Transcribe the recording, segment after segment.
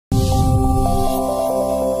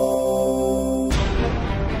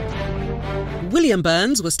William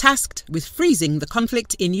Burns was tasked with freezing the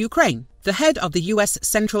conflict in Ukraine. The head of the US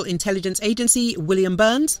Central Intelligence Agency, William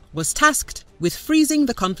Burns, was tasked with freezing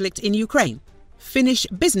the conflict in Ukraine. Finnish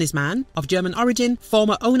businessman of German origin,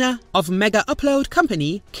 former owner of Megaupload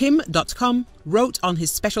company Kim Dotkom, wrote on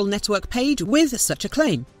his special network page with such a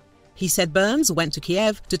claim. He said Burns went to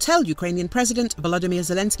Kiev to tell Ukrainian President Volodymyr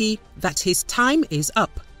Zelenskiy that his time is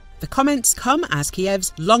up. The comments come as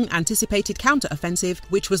Kiev's long-anticipated counteroffensive,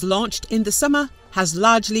 which was launched in the summer, has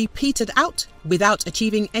largely petered out without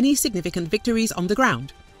achieving any significant victories on the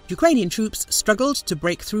ground. Ukrainian troops struggled to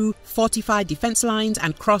break through fortified defense lines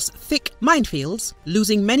and cross thick minefields,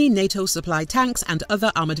 losing many NATO-supplied tanks and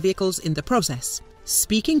other armored vehicles in the process.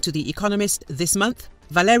 Speaking to The Economist this month,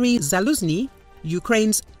 Valery Zaluzhny,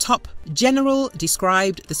 Ukraine's top general,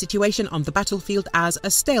 described the situation on the battlefield as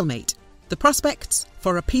a stalemate. The prospects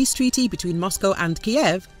for a peace treaty between Moscow and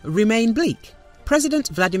Kiev remain bleak. President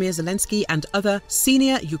Volodymyr Zelenskiy and other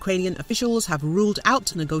senior Ukrainian officials have ruled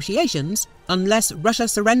out negotiations unless Russia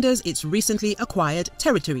surrenders its recently acquired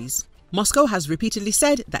territories. Moscow has repeatedly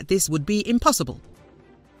said that this would be impossible.